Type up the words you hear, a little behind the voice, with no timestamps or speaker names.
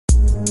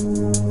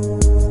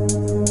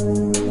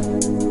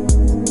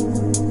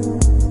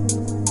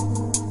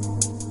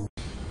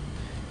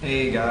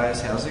guys,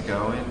 how's it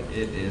going?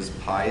 It is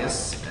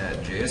Pius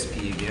at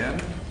JSP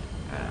again.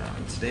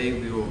 Today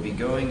we will be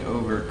going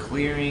over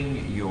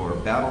clearing your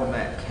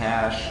Bnet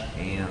cache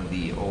and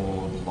the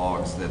old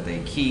logs that they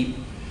keep.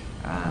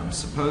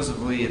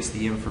 Supposedly it's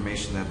the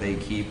information that they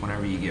keep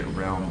whenever you get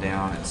round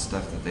down. It's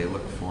stuff that they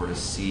look for to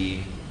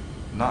see.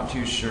 Not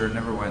too sure,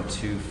 never went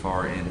too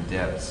far in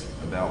depth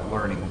about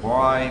learning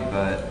why,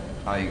 but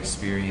my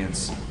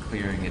experience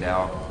clearing it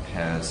out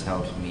has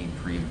helped me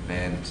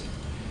prevent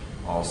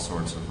all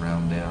sorts of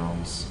round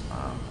downs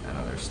and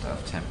other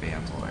stuff, temp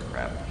bans, all that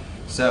crap.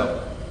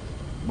 So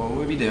what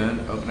we'll be doing,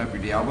 open up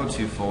your Diablo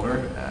 2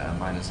 folder.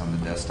 Mine is on the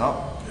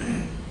desktop.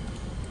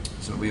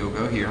 So we will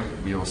go here.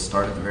 We will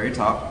start at the very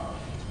top.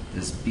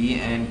 This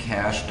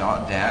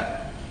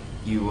bncache.dat.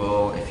 You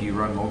will, if you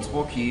run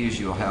multiple keys,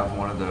 you'll have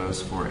one of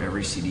those for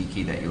every CD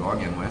key that you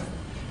log in with.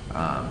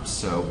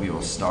 So we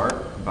will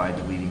start by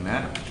deleting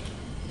that.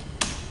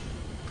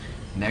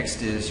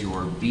 Next is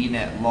your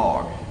Bnet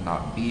log,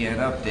 not bn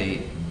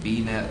update,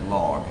 Bnet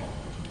log.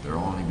 There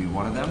will only be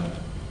one of them.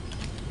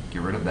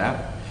 Get rid of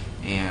that.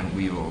 And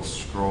we will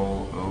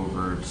scroll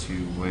over to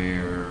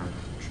where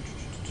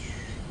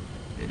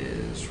it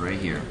is, right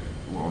here.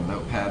 A little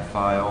notepad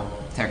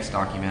file, text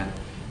document.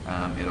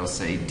 It'll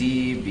say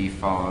D, be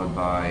followed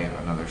by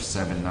another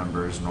 7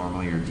 numbers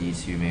normally, or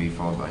D2 maybe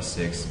followed by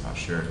 6, I'm not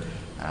sure.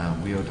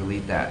 We will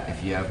delete that.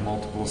 If you have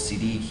multiple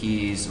CD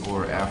keys,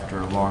 or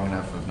after long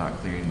enough of not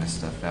clearing this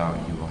stuff out,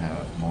 you will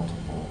have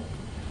multiple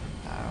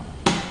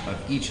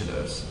of each of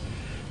those.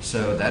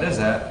 So that is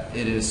that.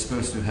 It is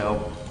supposed to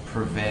help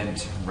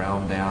prevent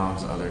round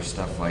downs, other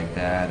stuff like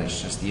that.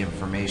 It's just the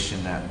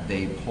information that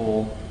they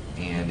pull,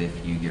 and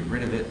if you get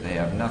rid of it, they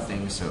have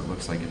nothing, so it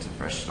looks like it's a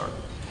fresh start.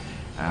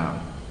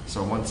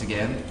 So once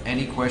again,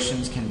 any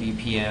questions can be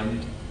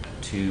PM'd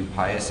to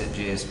Pius at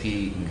JSP.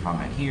 You can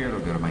comment here, it'll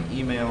go to my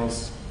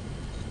emails,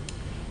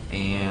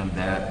 and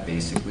that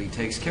basically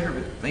takes care of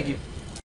it. Thank you.